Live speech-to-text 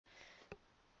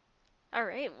All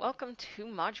right, welcome to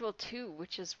Module 2,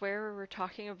 which is where we're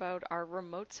talking about our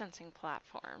remote sensing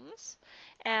platforms.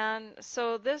 And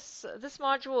so this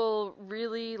module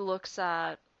really looks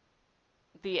at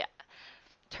the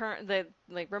the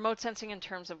like remote sensing in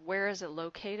terms of where is it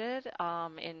located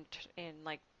in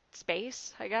like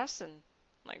space, I guess, and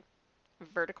like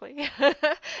vertically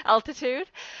altitude.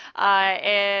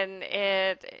 And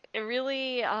it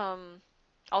really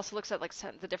also looks at like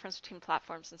the difference between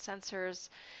platforms and sensors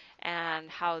and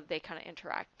how they kind of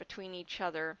interact between each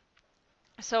other.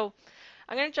 So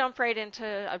I'm going to jump right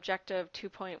into Objective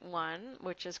 2.1,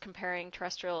 which is comparing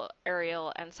terrestrial,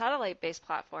 aerial, and satellite-based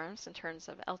platforms in terms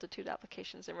of altitude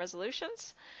applications and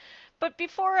resolutions. But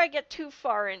before I get too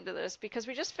far into this, because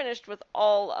we just finished with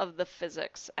all of the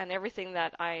physics and everything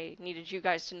that I needed you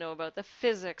guys to know about the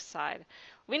physics side,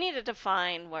 we need to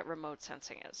define what remote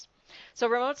sensing is. So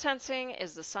remote sensing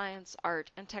is the science,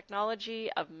 art, and technology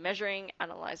of measuring,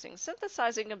 analyzing,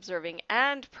 synthesizing, observing,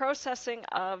 and processing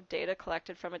of data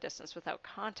collected from a distance without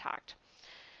contact,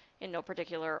 in no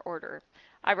particular order.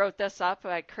 I wrote this up.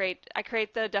 I create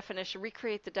the definition,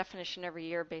 recreate the definition every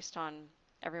year based on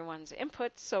everyone's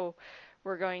input. So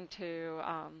we're going to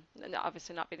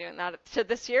obviously not be doing that to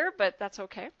this year, but that's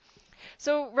okay.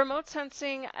 So remote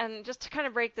sensing, and just to kind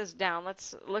of break this down,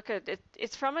 let's look at it.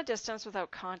 It's from a distance without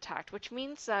contact, which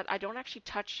means that I don't actually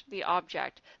touch the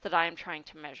object that I am trying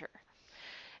to measure.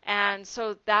 And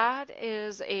so that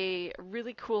is a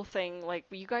really cool thing. Like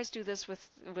you guys do this with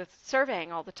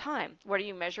surveying all the time. What are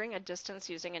you measuring? A distance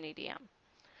using an EDM.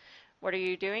 What are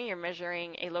you doing? You're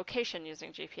measuring a location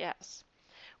using GPS.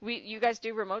 You guys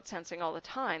do remote sensing all the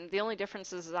time. The only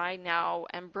difference is I now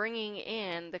am bringing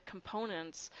in the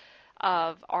components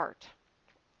of art.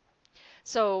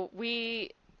 So the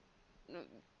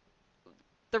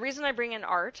reason I bring in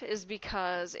art is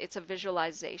because it's a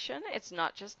visualization. It's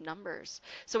not just numbers.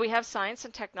 So we have science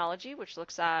and technology, which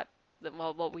looks at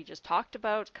what we just talked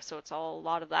about. So it's all a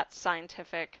lot of that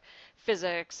scientific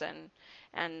physics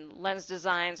and lens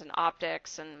designs and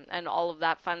optics and all of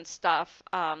that fun stuff.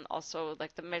 Also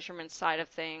like the measurement side of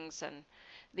things and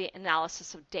the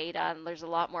analysis of data. And there's a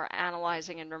lot more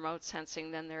analyzing and remote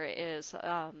sensing than there is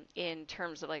in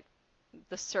terms of like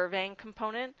the surveying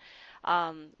component.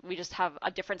 We just have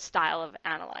a different style of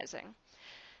analyzing.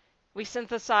 We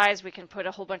synthesize, we can put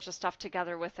a whole bunch of stuff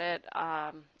together with it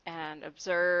and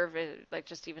observe, like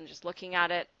just even just looking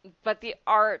at it. But the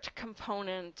art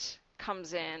component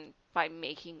comes in by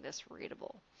making this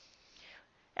readable.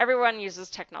 Everyone uses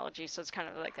technology, so it's kind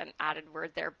of like an added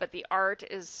word there. But the art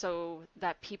is so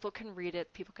that people can read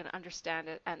it, people can understand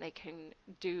it, and they can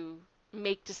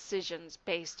make decisions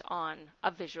based on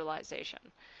a visualization.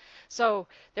 So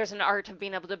there's an art of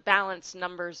being able to balance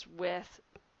numbers with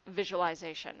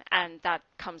visualization, and that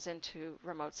comes into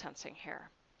remote sensing here.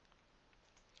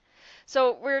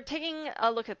 So we're taking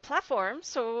a look at platforms.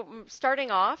 So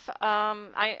starting off,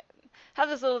 I have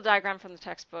this little diagram from the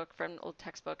textbook, from an old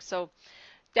textbook. So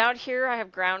down here I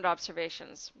have ground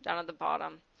observations down at the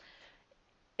bottom.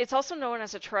 It's also known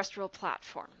as a terrestrial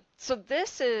platform. So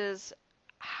this is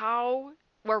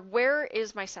where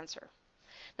is my sensor?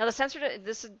 Now the sensor,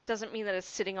 this doesn't mean that it's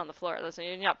sitting on the floor.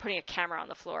 You're not putting a camera on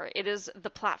the floor. It is the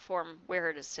platform where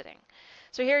it is sitting.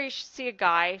 So here you see a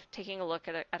guy taking a look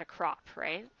at a crop,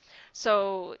 right?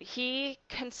 So he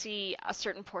can see a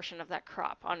certain portion of that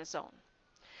crop on his own.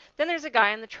 Then there's a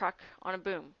guy in the truck on a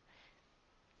boom,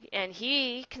 and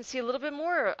he can see a little bit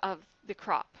more of the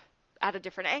crop at a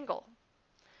different angle.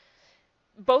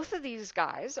 Both of these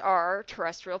guys are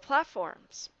terrestrial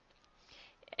platforms.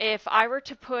 If I were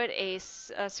to put a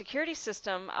security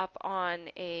system up on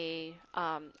a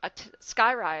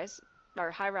skyrise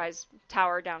or high-rise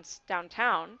tower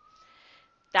downtown,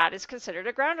 that is considered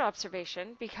a ground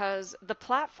observation because the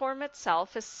platform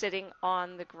itself is sitting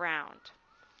on the ground.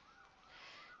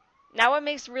 Now what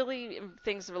makes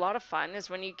things a lot of fun is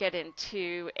when you get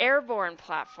into airborne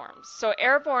platforms. So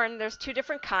airborne, there's two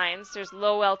different kinds. There's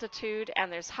low altitude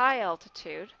and there's high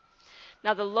altitude.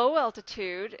 Now the low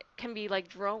altitude can be like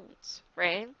drones,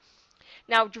 right?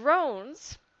 Now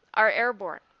drones are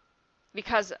airborne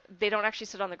because they don't actually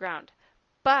sit on the ground,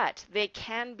 but they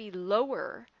can be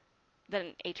lower than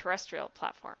a terrestrial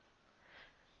platform,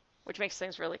 which makes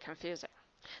things really confusing.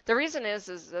 The reason is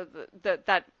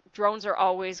that drones are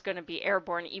always going to be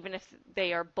airborne even if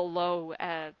they are below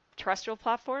a terrestrial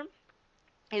platform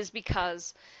is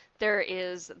because there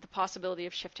is the possibility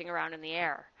of shifting around in the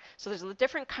air. So there's a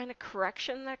different kind of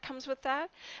correction that comes with that.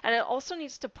 And it also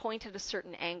needs to point at a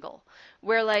certain angle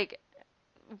where like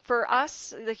for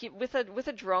us, like with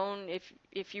a drone,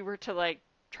 if you were to like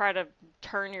try to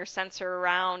turn your sensor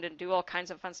around and do all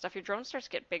kinds of fun stuff, your drone starts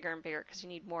to get bigger and bigger because you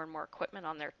need more and more equipment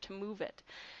on there to move it.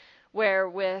 Where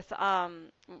with a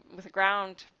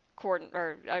ground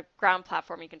or a ground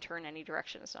platform, you can turn any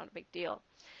direction. It's not a big deal.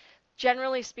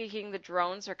 Generally speaking, the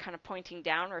drones are kind of pointing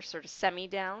down or sort of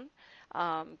semi-down.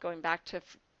 Going back to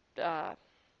uh,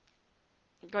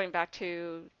 going back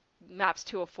to Maps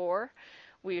 204,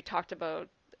 we talked about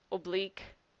oblique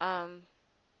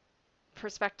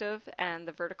perspective and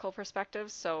the vertical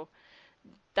perspective. So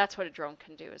that's what a drone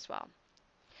can do as well.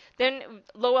 Then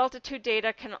low altitude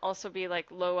data can also be like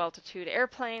low altitude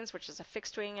airplanes, which is a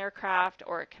fixed wing aircraft,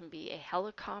 or it can be a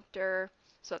helicopter.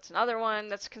 So that's another one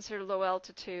that's considered low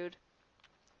altitude.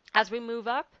 As we move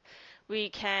up, we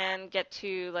can get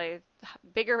to like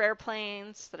bigger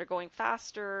airplanes that are going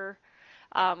faster.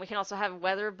 We can also have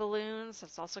weather balloons.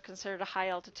 That's also considered a high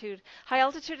altitude. High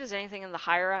altitude is anything in the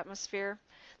higher atmosphere.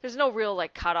 There's no real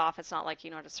like cutoff. It's not like,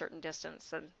 at a certain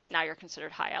distance and now you're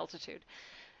considered high altitude.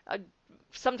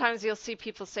 Sometimes you'll see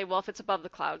people say, well, if it's above the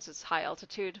clouds, it's high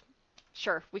altitude.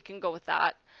 Sure, we can go with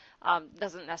that.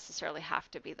 Doesn't necessarily have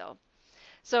to be, though.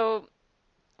 So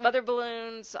weather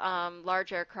balloons,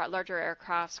 larger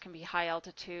aircrafts can be high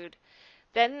altitude.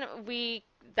 Then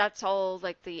that's all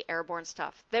like the airborne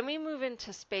stuff. Then we move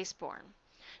into spaceborne.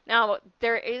 Now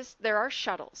there are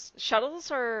shuttles.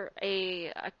 Shuttles are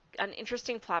an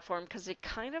interesting platform because they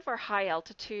kind of are high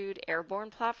altitude airborne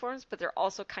platforms, but they're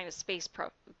also kind of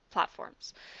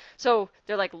platforms. So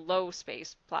they're like low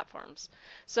space platforms.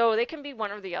 So they can be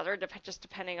one or the other, just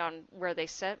depending on where they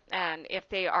sit. And if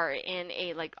they are in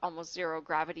a like almost zero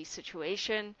gravity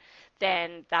situation,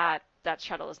 then that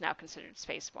shuttle is now considered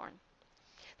spaceborne.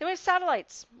 Then we have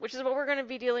satellites, which is what we're going to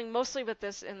be dealing mostly with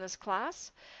in this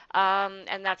class,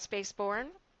 and that's spaceborne.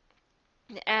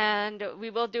 And we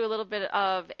will do a little bit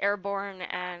of airborne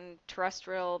and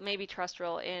terrestrial, maybe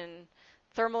terrestrial in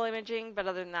thermal imaging, but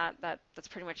other than that, that's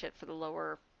pretty much it for the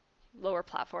lower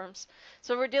platforms.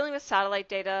 So we're dealing with satellite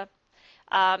data.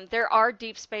 There are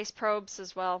deep space probes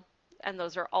as well, and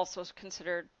those are also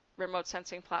considered remote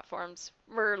sensing platforms.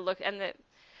 We're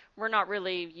not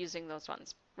really using those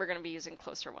ones. We're going to be using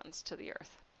closer ones to the Earth.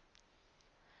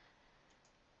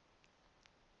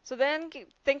 So then,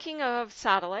 thinking of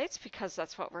satellites, because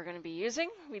that's what we're going to be using,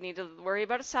 we need to worry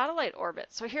about a satellite orbit.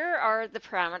 So here are the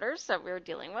parameters that we're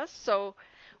dealing with. So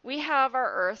we have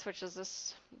our Earth, which is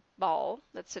this ball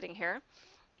that's sitting here.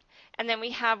 And then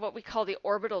we have what we call the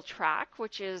orbital track,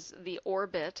 which is the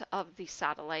orbit of the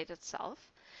satellite itself.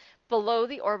 Below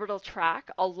the orbital track,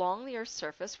 along the Earth's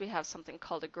surface, we have something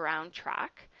called a ground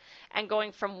track. And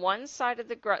going from one side of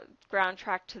the ground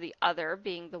track to the other,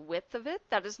 being the width of it,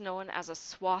 that is known as a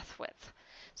swath width.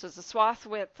 So it's the swath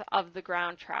width of the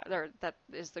ground track, or that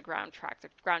is the ground track. The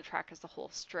ground track is the whole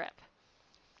strip.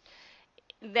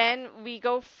 Then we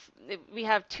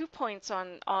have 2 points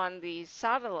on the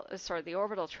the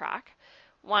orbital track.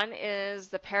 One is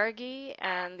the perigee,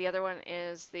 and the other one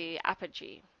is the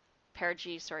apogee.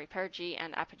 Perigee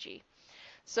and apogee.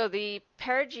 So the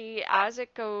perigee, as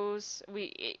it goes,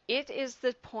 it is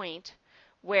the point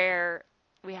where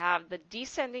we have the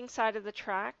descending side of the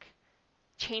track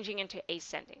changing into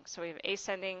ascending. So we have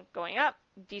ascending going up,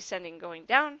 descending going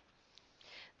down.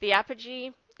 The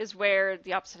apogee is where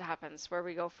the opposite happens, where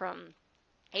we go from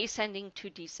ascending to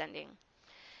descending.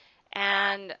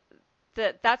 And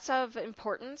that's of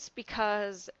importance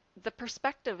because the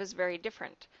perspective is very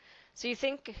different. So you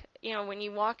think, when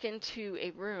you walk into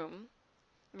a room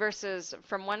versus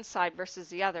from one side versus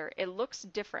the other, it looks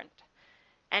different.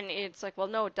 And it's like, well,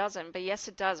 no, it doesn't. But yes,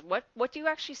 it does. What do you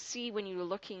actually see when you're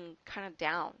looking kind of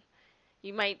down?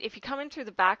 If you come in through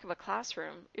the back of a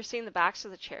classroom, you're seeing the backs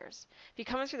of the chairs. If you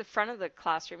come in through the front of the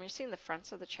classroom, you're seeing the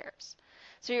fronts of the chairs.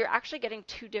 So you're actually getting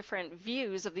two different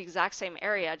views of the exact same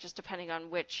area, just depending on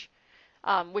which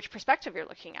perspective you're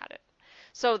looking at it.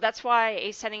 So that's why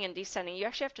ascending and descending, you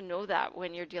actually have to know that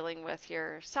when you're dealing with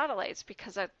your satellites,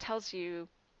 because that tells you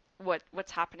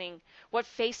what's happening. What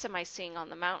face am I seeing on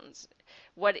the mountains?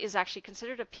 What is actually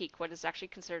considered a peak? What is actually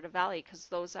considered a valley? Because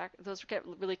those get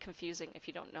really confusing if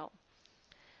you don't know.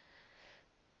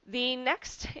 The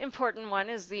next important one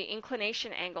is the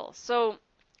inclination angle. So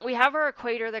we have our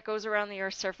equator that goes around the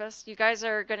Earth's surface. You guys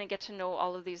are going to get to know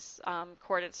all of these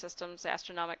coordinate systems, the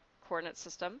astronomic coordinate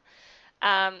system.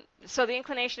 So the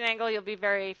inclination angle you'll be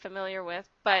very familiar with,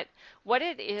 but what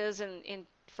it is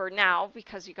for now,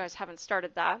 because you guys haven't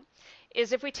started that,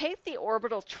 is if we take the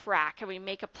orbital track and we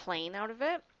make a plane out of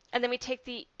it, and then we take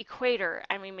the equator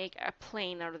and we make a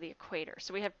plane out of the equator.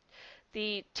 So we have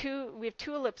two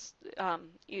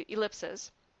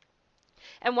ellipses,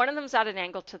 and one of them is at an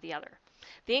angle to the other.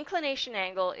 The inclination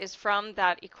angle is from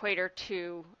that equator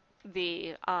to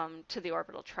the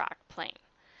orbital track plane.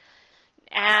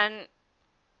 And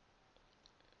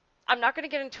I'm not going to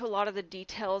get into a lot of the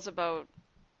details about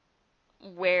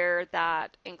where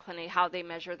that inclination, how they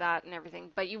measure that and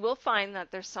everything, but you will find that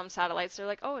there's some satellites that are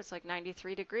like, oh, it's like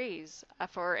 93 degrees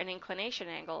for an inclination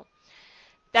angle.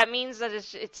 That means that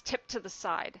it's tipped to the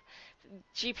side.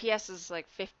 GPS is like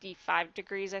 55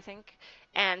 degrees, I think,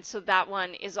 and so that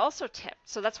one is also tipped.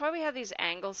 So that's why we have these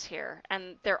angles here,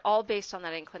 and they're all based on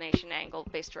that inclination angle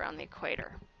based around the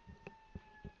equator.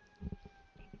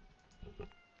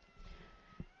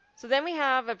 So then we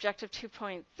have Objective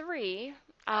 2.3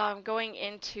 going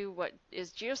into what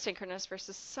is geosynchronous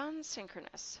versus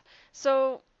sun-synchronous.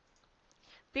 So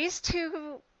these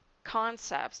two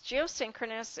concepts,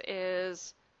 geosynchronous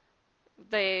is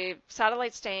the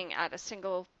satellite staying at a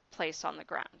single place on the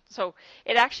ground. So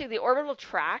it actually, the orbital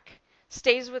track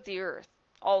stays with the Earth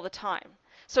all the time.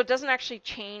 So it doesn't actually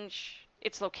change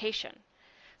its location.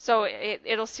 So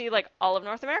it'll see like all of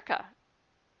North America.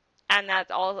 And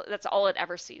that's all it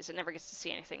ever sees. It never gets to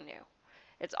see anything new.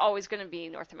 It's always going to be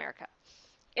North America.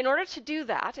 In order to do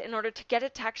that, in order to get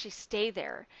it to actually stay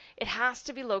there, it has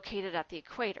to be located at the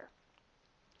equator.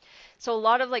 So a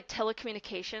lot of like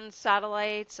telecommunications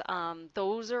satellites,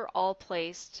 those are all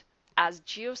placed as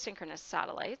geosynchronous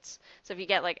satellites. So if you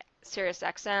get like Sirius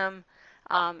XM,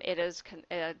 it is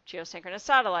a geosynchronous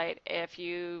satellite. If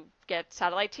you get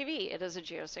satellite TV, it is a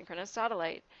geosynchronous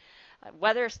satellite.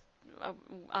 Weather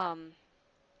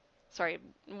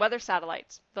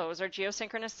satellites, those are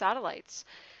geosynchronous satellites.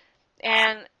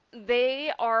 And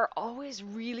they are always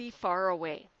really far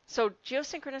away. So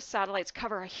geosynchronous satellites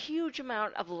cover a huge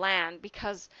amount of land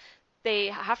because they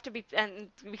have to be, and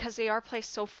because they are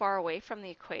placed so far away from the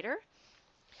equator.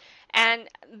 And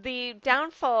the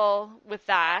downfall with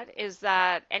that is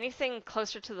that anything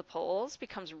closer to the poles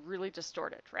becomes really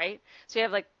distorted, right? So you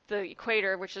have like the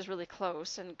equator, which is really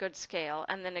close and good scale,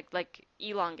 and then it like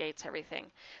elongates everything.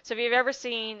 So if you've ever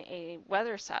seen a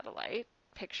weather satellite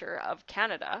picture of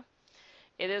Canada,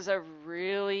 it is a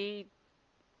really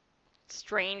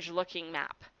strange looking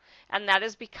map. And that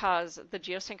is because the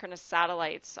geosynchronous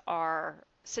satellites are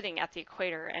sitting at the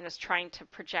equator and is trying to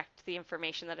project the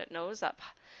information that it knows up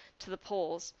to the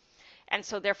poles. And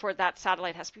so therefore that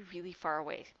satellite has to be really far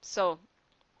away. So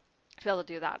to be able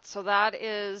to do that. So that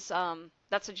is,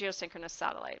 that's a geosynchronous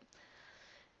satellite.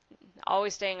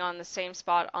 Always staying on the same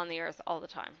spot on the Earth all the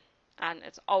time. And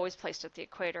it's always placed at the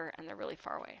equator and they're really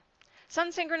far away.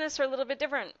 Sun-synchronous are a little bit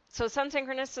different. So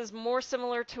sun-synchronous is more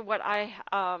similar to what I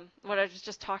was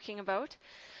just talking about.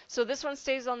 So this one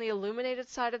stays on the illuminated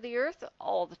side of the Earth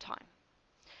all the time.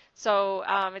 So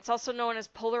it's also known as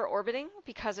polar orbiting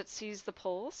because it sees the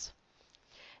poles.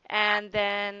 And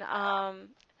then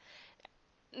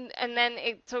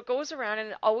so it goes around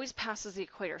and it always passes the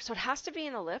equator. So it has to be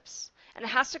an ellipse and it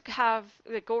has to have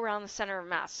go around the center of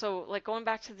mass. So like going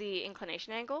back to the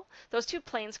inclination angle, those two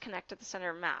planes connect at the center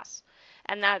of mass.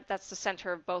 And that's the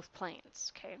center of both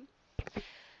planes, okay?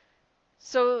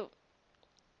 So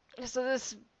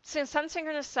this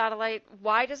sun-synchronous satellite,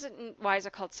 why is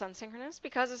it called sun-synchronous?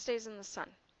 Because it stays in the sun.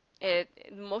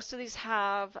 Most of these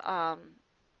have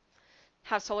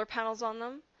solar panels on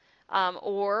them,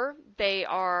 or they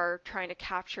are trying to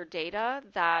capture data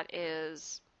that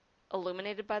is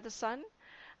illuminated by the sun.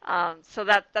 So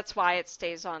that's why it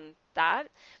stays on that.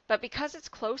 But because it's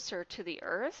closer to the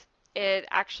Earth, it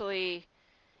actually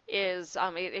is,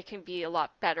 it can be a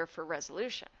lot better for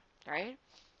resolution, right?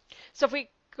 So if we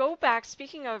go back,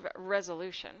 speaking of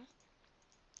resolution,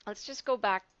 let's just go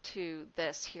back to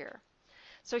this here.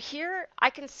 So here I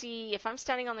can see, if I'm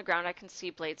standing on the ground, I can see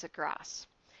blades of grass.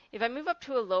 If I move up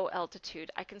to a low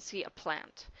altitude, I can see a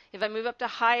plant. If I move up to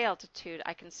high altitude,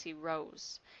 I can see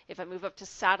rows. If I move up to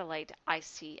satellite, I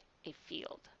see a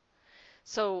field.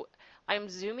 So I'm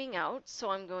zooming out, so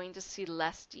I'm going to see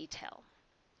less detail.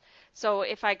 So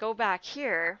if I go back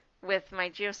here with my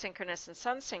geosynchronous and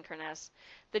sun-synchronous,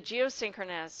 the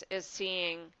geosynchronous is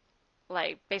seeing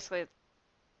like basically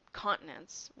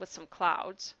continents with some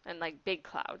clouds and like big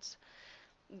clouds.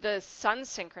 The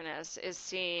sun-synchronous is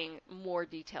seeing more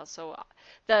detail. So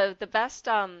the best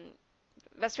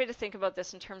way to think about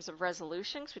this in terms of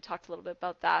resolution, because we talked a little bit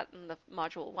about that in the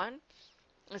module 1,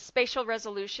 the spatial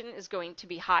resolution is going to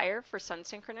be higher for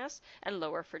sun-synchronous and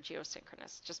lower for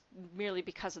geosynchronous, just merely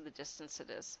because of the distance it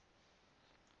is.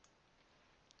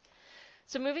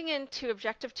 So moving into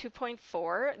Objective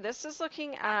 2.4, this is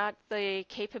looking at the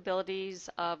capabilities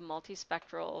of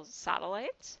multispectral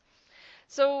satellites.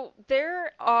 So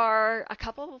there are a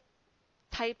couple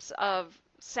types of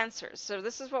sensors. So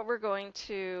this is what we're going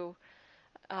to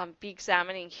be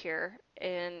examining here,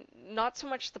 and not so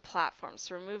much the platforms.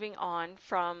 So we're moving on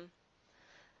from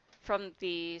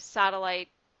the satellite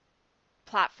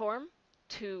platform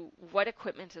to what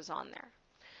equipment is on there.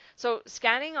 So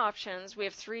scanning options, we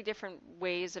have three different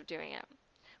ways of doing it.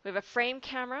 We have a frame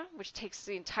camera, which takes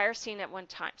the entire scene at one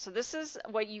time. So this is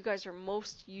what you guys are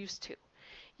most used to.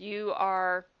 You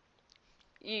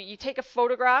take a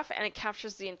photograph and it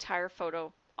captures the entire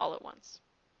photo all at once.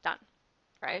 Done,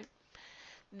 right?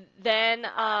 Then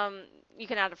you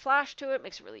can add a flash to it,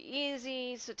 makes it really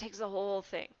easy, so it takes the whole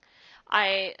thing.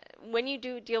 When you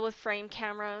do deal with frame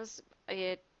cameras,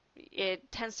 it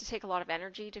tends to take a lot of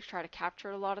energy to try to capture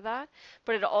a lot of that,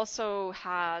 but it also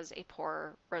has a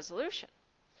poor resolution.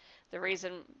 The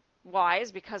reason why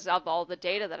is because of all the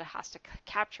data that it has to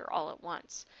capture all at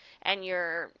once. And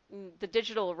the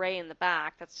digital array in the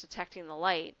back that's detecting the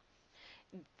light,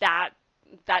 that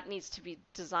needs to be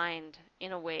designed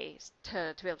in a way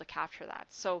to be able to capture that.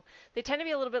 So they tend to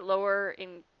be a little bit lower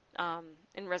in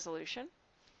resolution,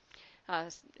 and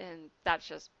that's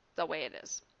just the way it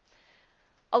is.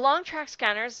 Along track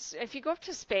scanners, if you go up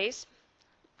to space,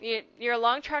 your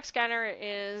long track scanner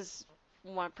is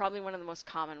probably one of the most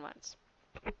common ones.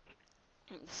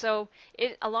 So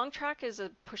a long track is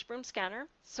a push broom scanner.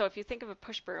 So if you think of a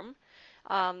push broom,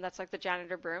 that's like the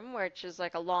janitor broom, which is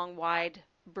like a long, wide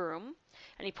broom,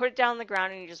 and you put it down on the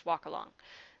ground and you just walk along.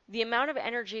 The amount of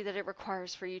energy that it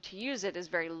requires for you to use it is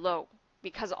very low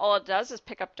because all it does is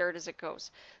pick up dirt as it goes.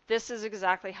 This is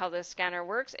exactly how this scanner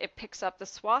works. It picks up the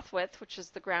swath width, which is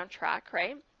the ground track,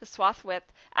 right? The swath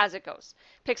width as it goes.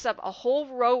 Picks up a whole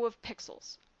row of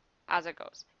pixels as it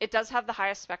goes. It does have the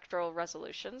highest spectral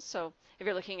resolution, so if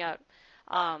you're looking at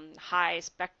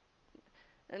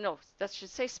no, that should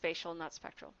say spatial, not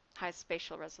spectral. High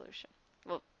spatial resolution.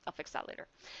 Well, I'll fix that later.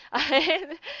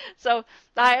 So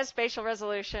the highest spatial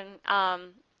resolution,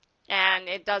 and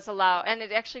it does allow, and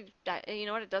it actually, you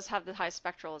know what, it does have the high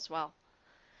spectral as well,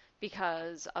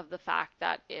 because of the fact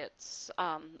that it's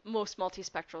most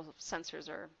multispectral sensors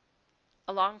are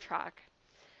a long track,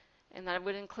 and that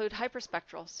would include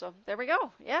hyperspectral. So there we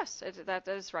go. Yes, that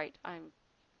is right. I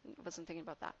wasn't thinking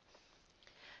about that.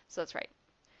 So that's right.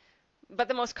 But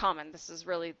the most common, this is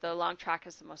really, the long track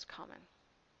is the most common.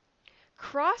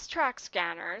 Cross-track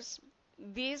scanners,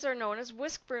 these are known as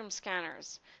whisk broom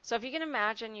scanners. So if you can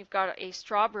imagine, you've got a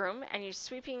straw broom and you're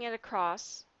sweeping it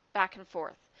across back and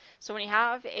forth. So when you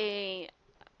have a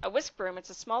whisk broom, it's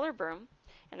a smaller broom,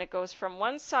 and it goes from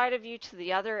one side of you to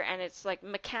the other, and it's like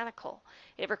mechanical.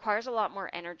 It requires a lot more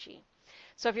energy.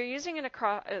 So if you're using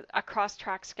a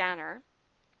cross-track scanner,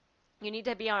 you need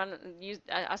to be on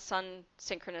a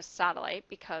sun-synchronous satellite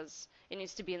because it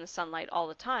needs to be in the sunlight all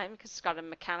the time because it's got a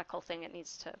mechanical thing it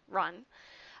needs to run.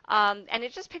 And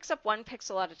it just picks up one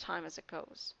pixel at a time as it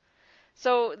goes.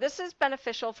 So this is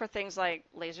beneficial for things like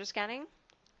laser scanning,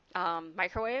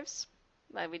 microwaves.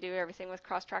 We do everything with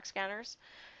cross-track scanners.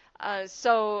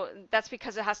 So that's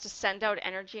because it has to send out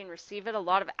energy and receive it. A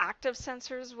lot of active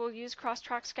sensors will use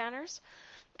cross-track scanners,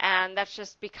 and that's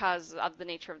just because of the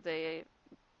nature of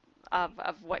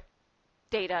of what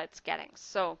data it's getting.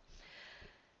 So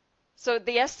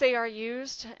yes, they are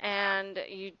used, and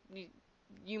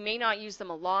you may not use them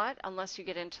a lot unless you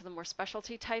get into the more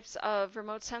specialty types of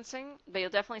remote sensing, but you'll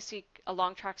definitely see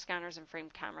long track scanners and frame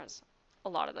cameras a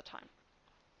lot of the time.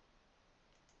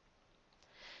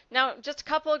 Now, just a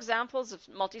couple examples of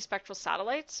multispectral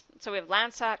satellites. So we have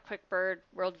Landsat, QuickBird,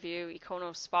 WorldView,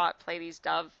 Econo, Spot, Pleiades,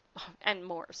 Dove, and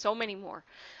more, so many more.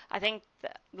 I think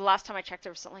the last time I checked,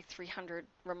 there was something like 300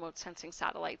 remote sensing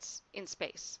satellites in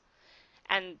space.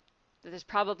 And there's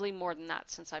probably more than that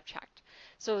since I've checked.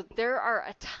 So there are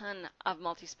a ton of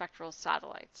multispectral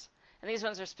satellites. And these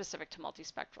ones are specific to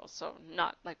multispectral, so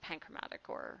not like panchromatic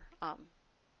or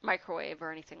microwave or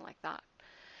anything like that.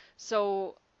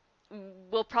 So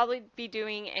we'll probably be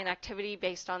doing an activity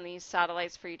based on these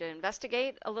satellites for you to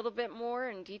investigate a little bit more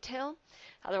in detail.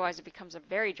 Otherwise, it becomes a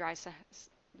very dry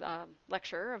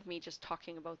lecture of me just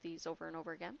talking about these over and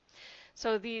over again.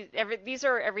 So these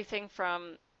are everything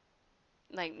from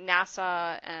like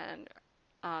NASA and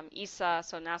ESA.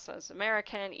 So NASA is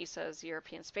American, ESA is the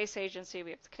European Space Agency.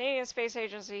 We have the Canadian Space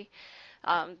Agency.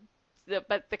 But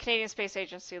the Canadian Space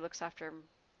Agency looks after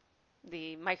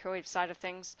the microwave side of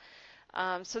things.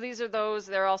 So these are those.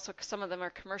 They're also, some of them are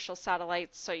commercial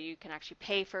satellites, so you can actually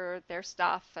pay for their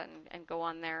stuff and go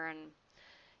on there, and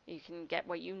you can get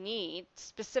what you need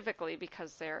specifically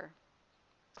because they're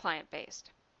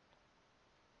client-based.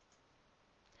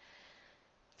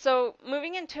 So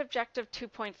moving into Objective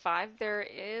 2.5, there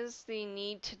is the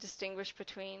need to distinguish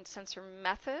between sensor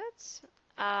methods.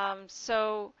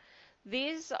 So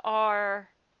these are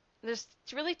there's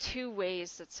really two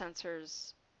ways that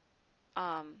sensors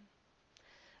um,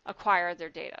 acquire their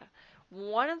data.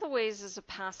 One of the ways is a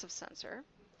passive sensor,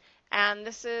 and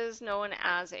this is known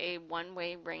as a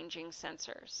one-way ranging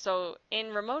sensor. So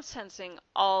in remote sensing,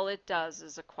 all it does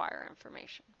is acquire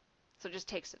information. So it just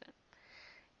takes it in.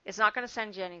 It's not going to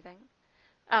send you anything.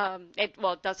 It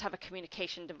does have a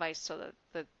communication device so that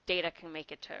the data can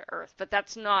make it to Earth, but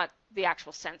that's not the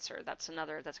actual sensor. That's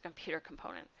a computer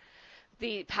component.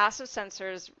 The passive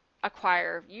sensors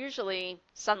acquire usually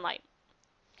sunlight.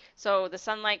 So the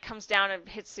sunlight comes down and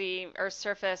hits the Earth's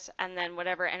surface, and then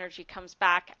whatever energy comes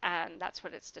back, and that's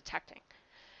what it's detecting.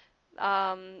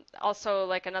 Also,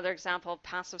 like another example of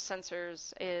passive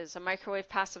sensors is a microwave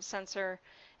passive sensor,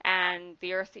 and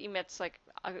the Earth emits like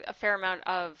a fair amount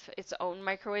of its own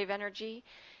microwave energy,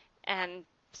 and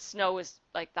snow is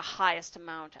like the highest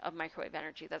amount of microwave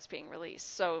energy that's being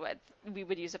released. So we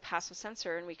would use a passive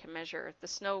sensor, and we can measure the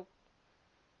snow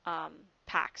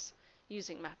packs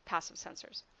using passive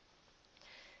sensors.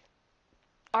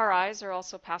 Our eyes are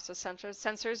also passive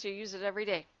sensors. You use it every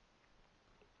day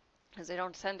because they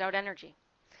don't send out energy.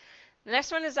 The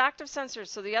next one is active sensors.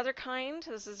 So the other kind,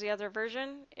 this is the other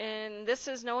version, and this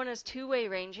is known as two-way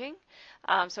ranging.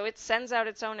 So it sends out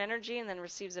its own energy and then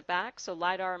receives it back. So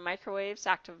LiDAR and microwaves,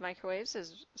 active microwaves,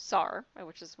 is SAR,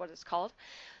 which is what it's called.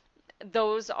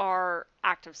 Those are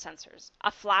active sensors.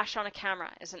 A flash on a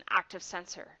camera is an active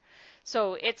sensor.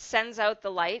 So it sends out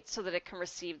the light so that it can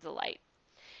receive the light.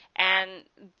 And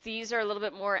these are a little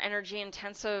bit more energy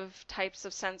intensive types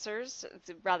of sensors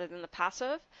rather than the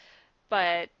passive,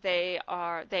 but they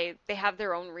have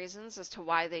their own reasons as to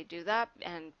why they do that.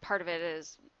 And part of it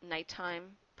is nighttime.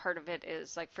 Part of it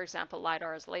is, like, for example,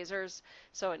 LiDAR is lasers,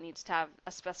 so it needs to have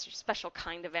a special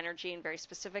kind of energy and very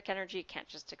specific energy. It can't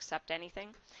just accept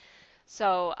anything.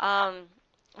 So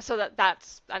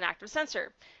that's an active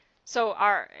sensor. So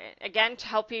again, to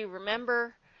help you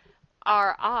remember,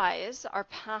 our eyes are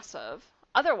passive.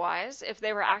 Otherwise, if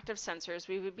they were active sensors,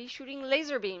 we would be shooting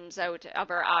laser beams out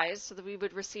of our eyes so that we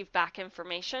would receive back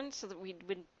information so that we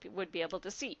would be able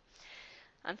to see.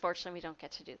 Unfortunately, we don't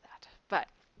get to do that, but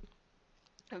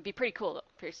it would be pretty cool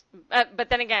though. But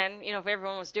then again, if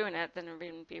everyone was doing it, then it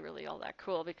wouldn't be really all that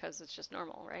cool because it's just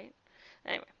normal, right?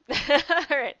 Anyway,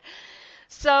 all right.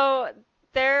 So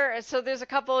there's a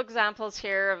couple examples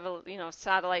here of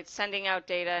satellites sending out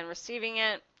data and receiving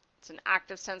it. It's an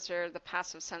active sensor. The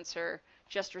passive sensor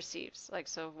just receives.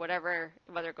 So whether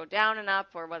it go down and up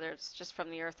or whether it's just from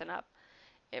the Earth and up,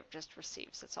 it just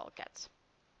receives. That's all it gets.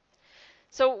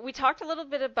 So we talked a little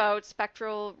bit about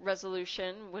spectral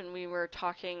resolution when we were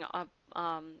talking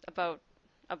about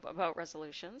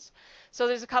resolutions. So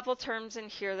there's a couple terms in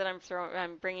here that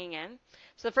I'm bringing in.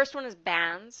 So the first one is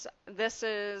bands. This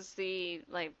is the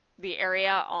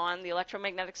area on the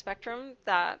electromagnetic spectrum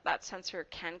that sensor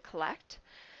can collect.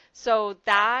 So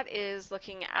that is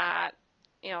looking at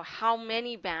how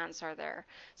many bands are there.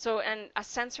 So, and a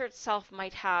sensor itself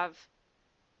might have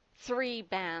 3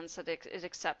 bands that it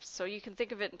accepts. So you can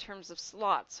think of it in terms of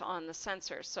slots on the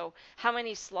sensor. So how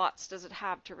many slots does it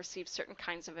have to receive certain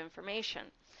kinds of information?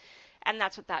 And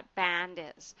that's what that band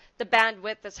is. The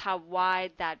bandwidth is how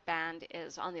wide that band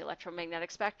is on the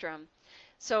electromagnetic spectrum.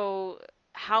 So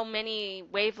how many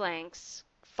wavelengths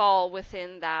fall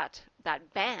within that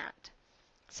band?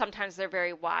 Sometimes they're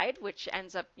very wide, which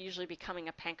ends up usually becoming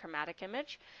a panchromatic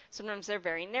image. Sometimes they're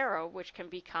very narrow, which can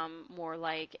become more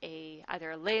like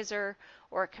either a laser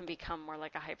or it can become more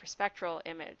like a hyperspectral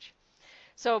image.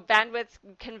 So bandwidth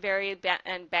can vary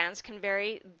and bands can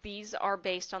vary. These are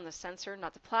based on the sensor,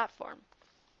 not the platform.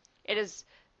 It is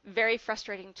very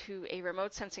frustrating to a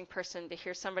remote sensing person to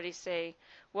hear somebody say,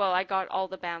 well, I got all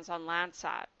the bands on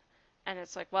Landsat. And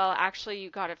it's like, well, actually you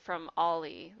got it from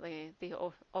OLI, the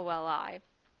OLI.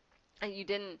 And you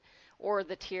didn't, or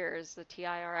the TIRS, the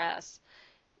TIRS,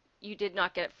 you did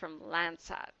not get it from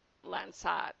Landsat.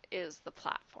 Landsat is the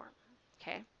platform,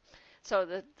 okay? So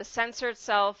the sensor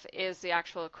itself is the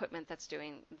actual equipment that's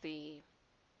doing the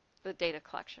data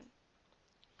collection.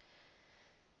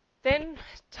 Then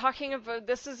talking about,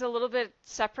 this is a little bit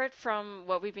separate from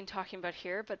what we've been talking about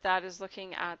here, but that is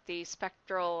looking at the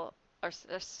spectral, or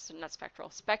not spectral,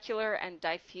 specular and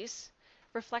diffuse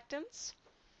reflectance.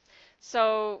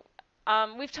 So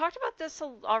we've talked about this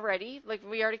already,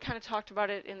 we already kind of talked about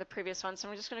it in the previous one, so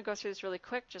I'm just going to go through this really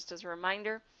quick just as a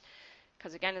reminder,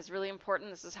 because again, it's really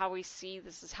important. This is how we see,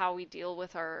 this is how we deal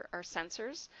with our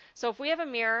sensors. So if we have a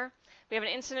mirror, we have an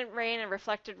incident ray and a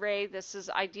reflected ray. This is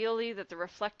ideally that the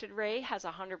reflected ray has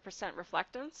 100%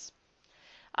 reflectance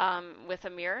with a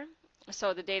mirror.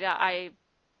 So the data I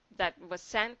that was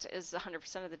sent is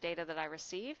 100% of the data that I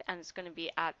receive, and it's going to be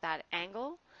at that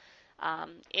angle.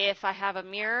 If I have a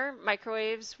mirror,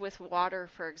 microwaves with water,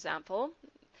 for example,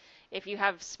 if you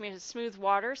have smooth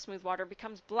water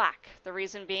becomes black. The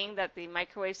reason being that the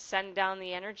microwaves send down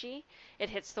the energy, it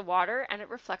hits the water, and it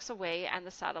reflects away, and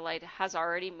the satellite has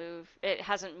already moved. It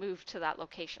hasn't moved to that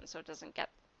location, so it doesn't get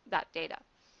that data.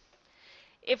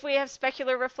 If we have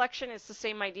specular reflection, it's the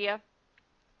same idea.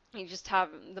 You just have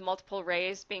the multiple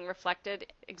rays being reflected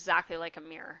exactly like a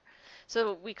mirror.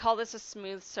 So we call this a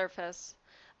smooth surface,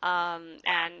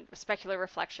 and specular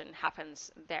reflection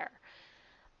happens there.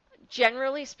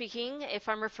 Generally speaking, if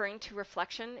I'm referring to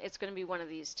reflection, it's going to be one of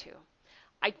these two.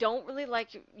 I don't really like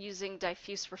using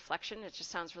diffuse reflection. It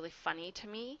just sounds really funny to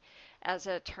me as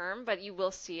a term, but you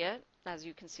will see it, as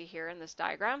you can see here in this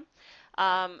diagram.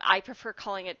 I prefer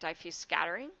calling it diffuse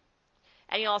scattering.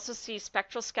 And you also see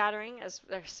spectral scattering as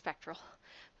spectral,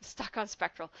 stuck on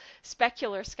spectral,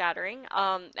 specular scattering.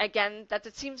 Again, that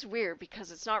it seems weird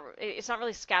because it's not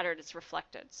really scattered, it's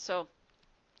reflected. So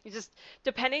you just,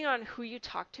 depending on who you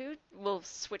talk to, will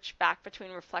switch back between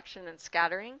reflection and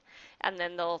scattering, and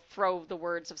then they'll throw the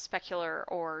words of specular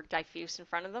or diffuse in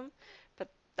front of them. But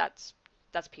that's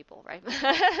people, right?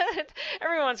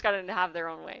 Everyone's got to have their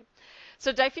own way.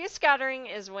 So diffuse scattering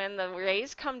is when the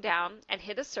rays come down and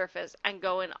hit a surface and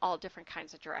go in all different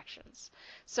kinds of directions.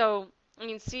 So you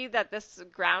can see that this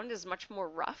ground is much more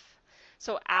rough.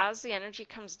 So as the energy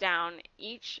comes down,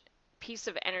 each piece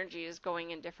of energy is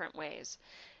going in different ways.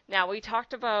 Now, we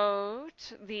talked about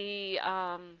the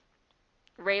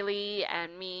Rayleigh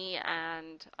and me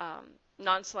and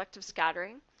non-selective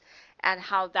scattering, and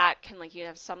how that can, like, you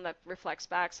have some that reflects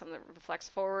back, some that reflects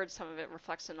forward, some of it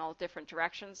reflects in all different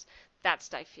directions. That's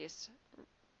diffuse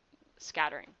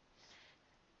scattering,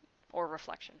 or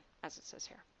reflection, as it says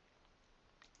here.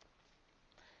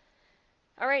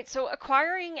 All right, so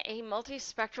acquiring a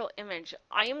multispectral image,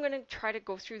 I am going to try to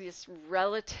go through this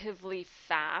relatively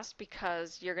fast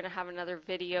because you're going to have another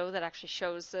video that actually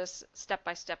shows this step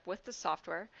by step with the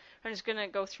software. I'm just going to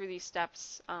go through these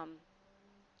steps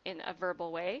in a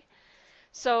verbal way.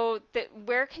 So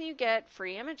where can you get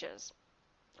free images?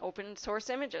 Open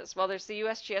source images. Well, there's the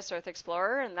USGS Earth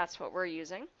Explorer, and that's what we're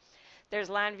using. There's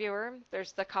LandViewer,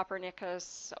 there's the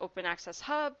Copernicus Open Access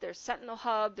Hub, there's Sentinel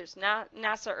Hub, there's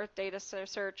NASA Earth Data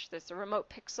Search, there's the Remote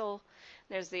Pixel,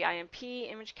 there's the IMP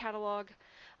Image Catalog.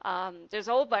 There's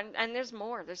a whole bunch, and there's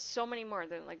more. There's so many more.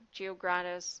 There's like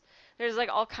geo-synchronous. There's like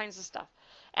all kinds of stuff.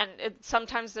 And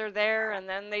sometimes they're there, and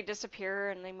then they disappear,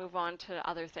 and they move on to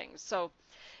other things. So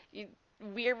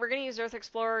we're going to use Earth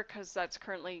Explorer because that's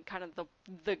currently kind of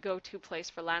the go-to place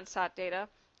for Landsat data.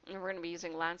 And we're going to be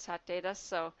using Landsat data.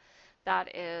 So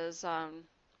that is a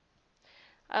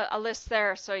list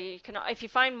there. So you can, if you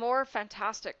find more,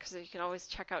 fantastic, because you can always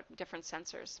check out different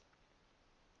sensors.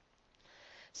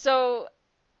 So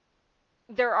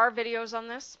there are videos on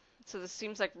this. So this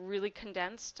seems like really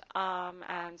condensed.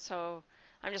 And so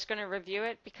I'm just going to review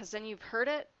it because then you've heard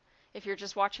it. If you're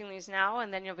just watching these now,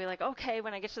 and then you'll be like, okay,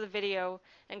 when I get to the video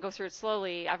and go through it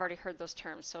slowly, I've already heard those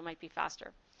terms, so it might be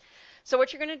faster. So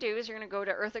what you're going to do is you're going to go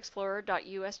to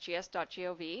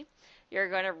earthexplorer.usgs.gov. You're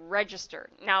going to register.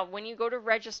 Now, when you go to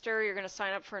register, you're going to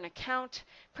sign up for an account.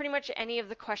 Pretty much any of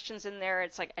the questions in there,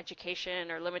 it's like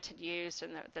education or limited use,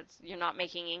 and that's, you're not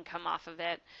making income off of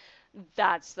it.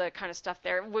 That's the kind of stuff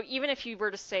there. Even if you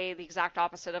were to say the exact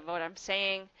opposite of what I'm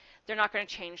saying, they're not going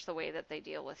to change the way that they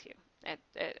deal with you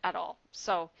at all.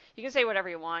 So you can say whatever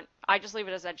you want. I just leave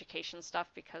it as education stuff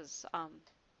because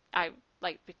I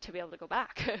like to be able to go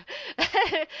back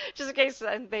just in case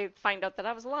they find out that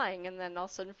I was lying and then all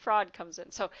of a sudden fraud comes in.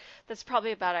 So that's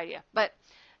probably a bad idea. But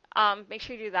make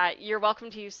sure you do that. You're welcome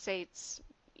to use SAIT's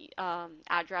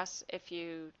address if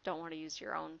you don't want to use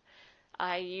your own.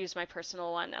 I use my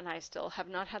personal one, and I still have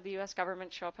not had the U.S.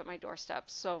 government show up at my doorstep.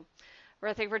 So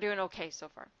I think we're doing okay so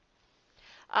far.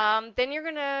 Then you're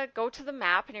going to go to the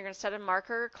map, and you're going to set a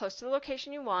marker close to the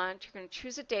location you want. You're going to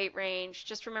choose a date range.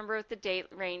 Just remember with the date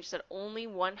range that only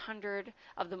 100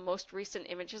 of the most recent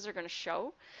images are going to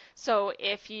show. So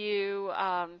if you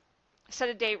set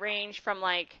a date range from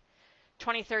like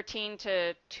 2013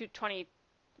 to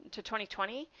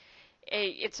 2020,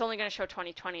 it's only going to show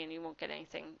 2020, and you won't get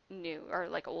anything new or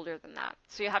like older than that.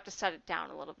 So you have to set it down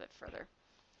a little bit further.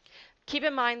 Keep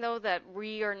in mind, though, that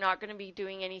we are not going to be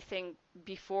doing anything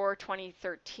before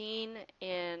 2013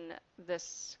 in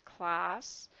this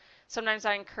class. Sometimes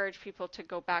I encourage people to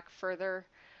go back further.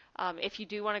 If you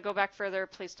do want to go back further,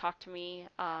 please talk to me.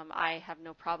 I have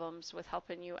no problems with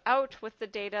helping you out with the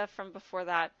data from before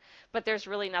that, but there's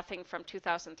really nothing from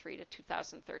 2003 to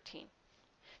 2013.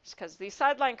 just because the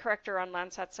sideline corrector on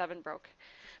Landsat 7 broke.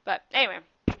 But anyway,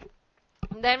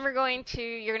 then you're going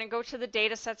to go to the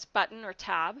datasets button or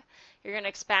tab. You're going to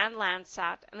expand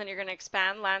Landsat, and then you're going to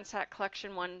expand Landsat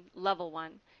Collection 1, Level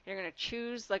 1. You're going to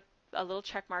choose like a little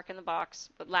check mark in the box,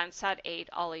 but Landsat 8,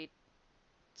 all 8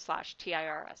 /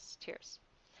 TIRS, tiers.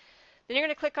 Then you're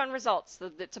going to click on results.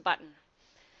 It's a button.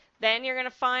 Then you're going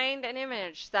to find an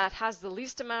image that has the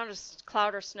least amount of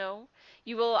cloud or snow.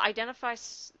 You will identify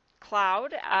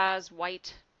cloud as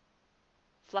white,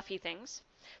 fluffy things.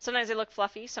 Sometimes they look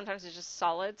fluffy, sometimes it's just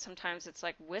solid, sometimes it's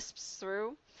like wisps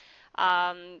through.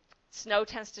 Snow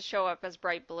tends to show up as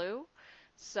bright blue.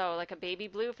 So like a baby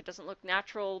blue, if it doesn't look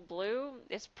natural blue,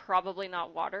 it's probably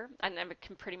not water. And I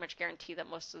can pretty much guarantee that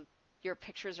most of your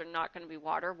pictures are not going to be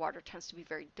water. Water tends to be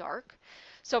very dark.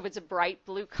 So if it's a bright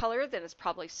blue color, then it's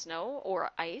probably snow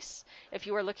or ice. If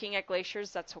you are looking at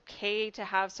glaciers, that's okay to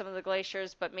have some of the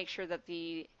glaciers, but make sure that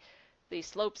the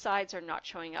slope sides are not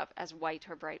showing up as white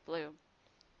or bright blue.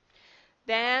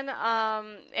 Then,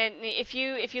 and if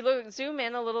you zoom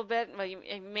in a little bit, well, you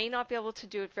may not be able to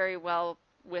do it very well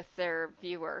with their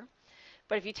viewer,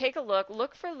 but if you take a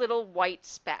look for little white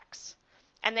specks,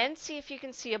 and then see if you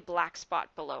can see a black spot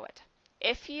below it.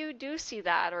 If you do see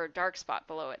that, or a dark spot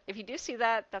below it, if you do see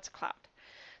that, that's a cloud.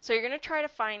 So you're going to try to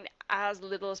find as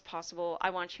little as possible.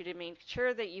 I want you to make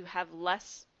sure that you have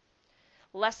less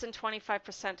than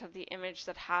 25% of the image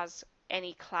that has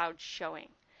any cloud showing.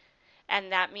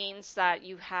 And that means that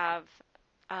you have,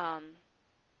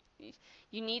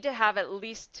 you need to have at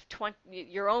least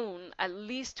at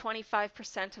least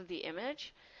 25% of the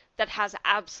image that has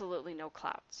absolutely no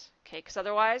clouds. Okay, because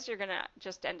otherwise you're going to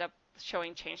just end up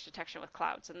showing change detection with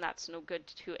clouds, and that's no good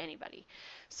to anybody.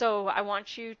 So I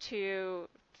want you to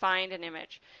find an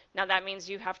image. Now that means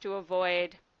you have to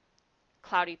avoid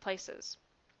cloudy places.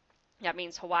 That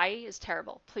means Hawaii is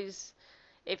terrible. Please,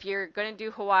 if you're going to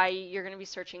do Hawaii, you're going to be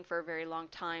searching for a very long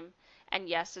time. And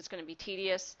yes, it's going to be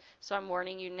tedious. So I'm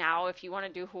warning you now, if you want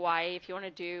to do Hawaii, if you want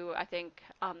to do, I think,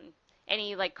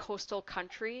 any like coastal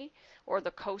country or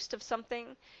the coast of something,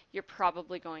 you're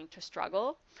probably going to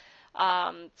struggle.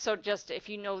 So just if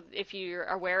you're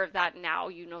aware of that now,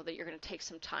 you know that you're going to take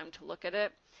some time to look at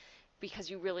it,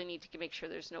 because you really need to make sure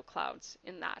there's no clouds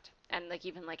in that. And like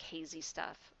even like hazy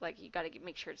stuff, like you got to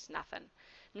make sure it's nothing.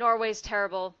 Norway's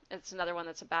terrible. It's another one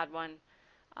that's a bad one.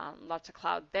 Lots of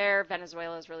cloud there.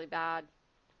 Venezuela is really bad.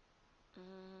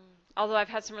 Although I've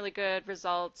had some really good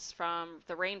results from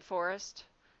the rainforest,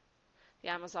 the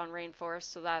Amazon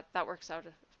rainforest, so that works out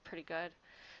pretty good.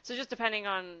 So just depending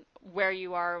on where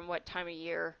you are and what time of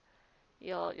year,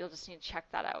 you'll just need to check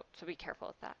that out. So be careful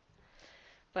with that.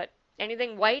 But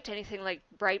anything white, anything like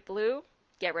bright blue,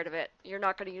 get rid of it. You're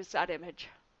not going to use that image.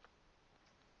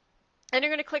 And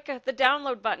you're going to click the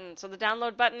download button. So the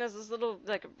download button is this little,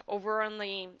 like over on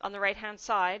the right hand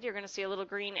side, you're going to see a little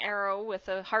green arrow with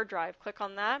a hard drive. Click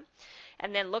on that,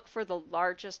 and then look for the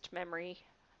largest memory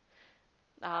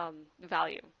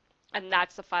value, and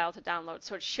that's the file to download.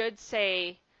 So it should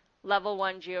say Level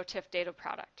 1 GeoTIFF data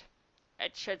product.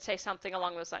 It should say something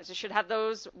along those lines. It should have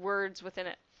those words within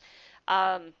it.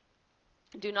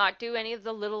 Do not do any of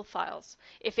the little files.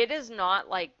 If it is not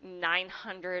like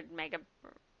 900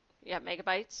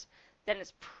 megabytes, then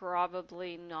it's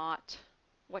probably not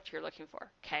what you're looking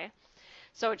for. Okay,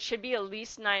 so it should be at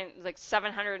least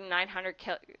 700 and 900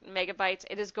 megabytes.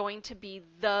 It is going to be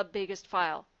the biggest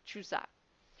file. Choose that.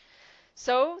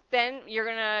 So then you're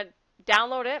going to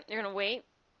download it. You're going to wait.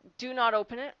 Do not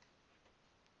open it.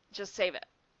 Just save it.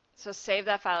 So save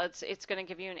that file. It's going to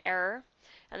give you an error,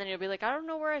 and then you'll be like, I don't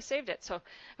know where I saved it. So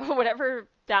whatever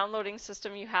downloading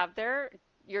system you have there,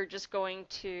 you're just going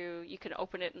to, you can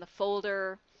open it in the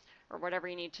folder or whatever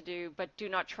you need to do, but do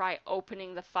not try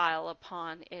opening the file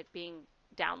upon it being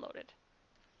downloaded.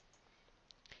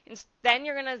 Then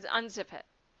you're going to unzip it.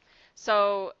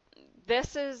 So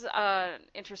this is an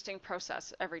interesting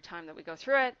process every time that we go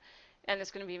through it, and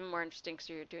it's going to be even more interesting because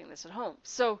you're doing this at home.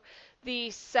 So the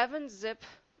 7-zip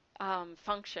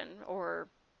function or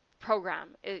program,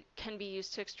 it can be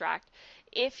used to extract.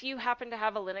 If you happen to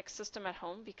have a Linux system at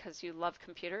home because you love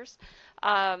computers,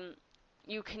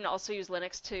 you can also use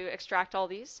Linux to extract all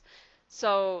these.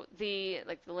 So the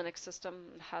Linux system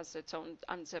has its own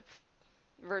unzip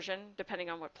version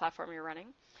depending on what platform you're running.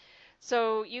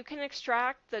 So you can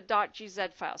extract the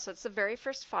 .gz file. So it's the very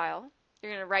first file.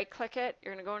 You're going to right click it,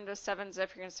 you're going to go into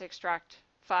 7-zip, you're going to say extract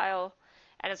file,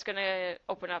 and it's going to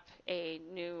open up a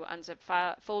new unzipped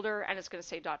file folder, and it's going to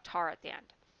say .tar at the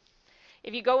end.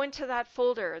 If you go into that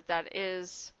folder that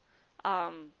is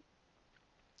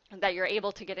that you're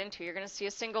able to get into, you're going to see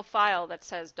a single file that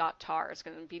says .tar. It's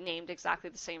going to be named exactly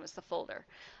the same as the folder.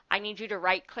 I need you to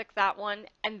right-click that one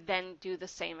and then do the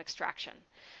same extraction.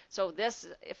 So this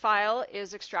file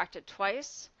is extracted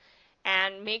twice,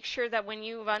 and make sure that when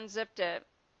you've unzipped it,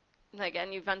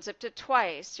 again, you've unzipped it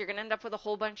twice, you're going to end up with a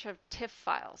whole bunch of TIFF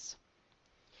files.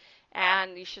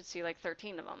 And you should see like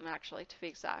 13 of them, actually, to be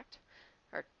exact.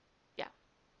 Or, yeah,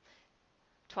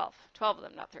 12 of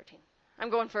them, not 13. I'm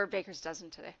going for a baker's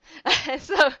dozen today.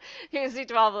 So you can see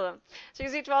 12 of them. So you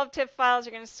can see 12 TIFF files.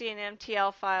 You're going to see an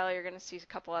MTL file. You're going to see a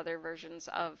couple other versions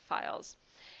of files.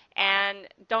 And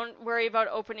don't worry about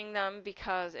opening them,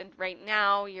 because right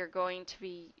now you're going to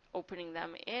be opening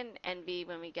them in NV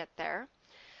when we get there.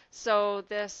 So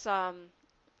this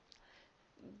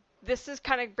is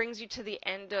kind of brings you to the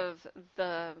end of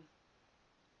the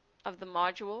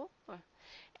module.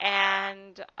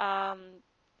 And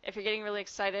if you're getting really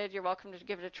excited, you're welcome to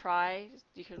give it a try.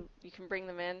 You can bring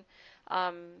them in.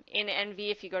 In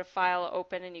NV, if you go to File,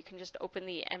 Open, and you can just open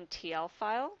the MTL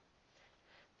file,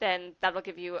 then that'll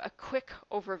give you a quick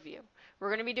overview. We're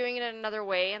going to be doing it another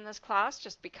way in this class,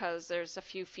 just because there's a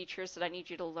few features that I need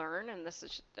you to learn, and this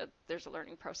is there's a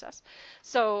learning process.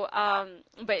 So,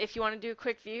 but if you want to do a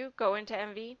quick view, go into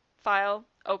NV, File,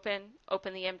 Open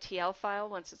the MTL file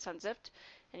once it's unzipped,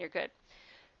 and you're good.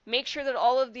 Make sure that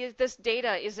all of this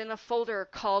data is in a folder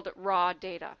called raw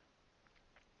data.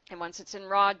 And once it's in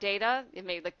raw data, it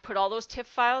may put all those TIFF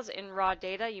files in raw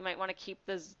data. You might want to keep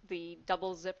the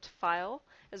double zipped file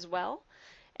as well.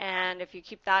 And if you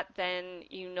keep that, then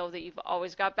you know that you've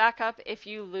always got backup if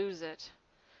you lose it.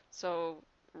 So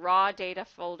raw data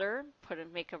folder,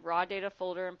 make a raw data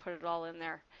folder and put it all in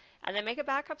there. And then make a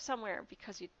backup somewhere,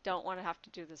 because you don't want to have to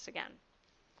do this again.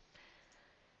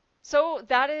 So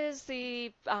that is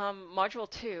the module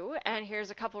 2, and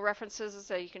here's a couple references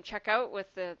that you can check out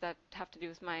that have to do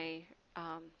with my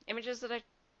images that I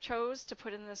chose to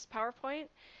put in this PowerPoint.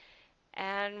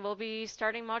 And we'll be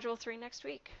starting module 3 next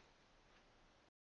week.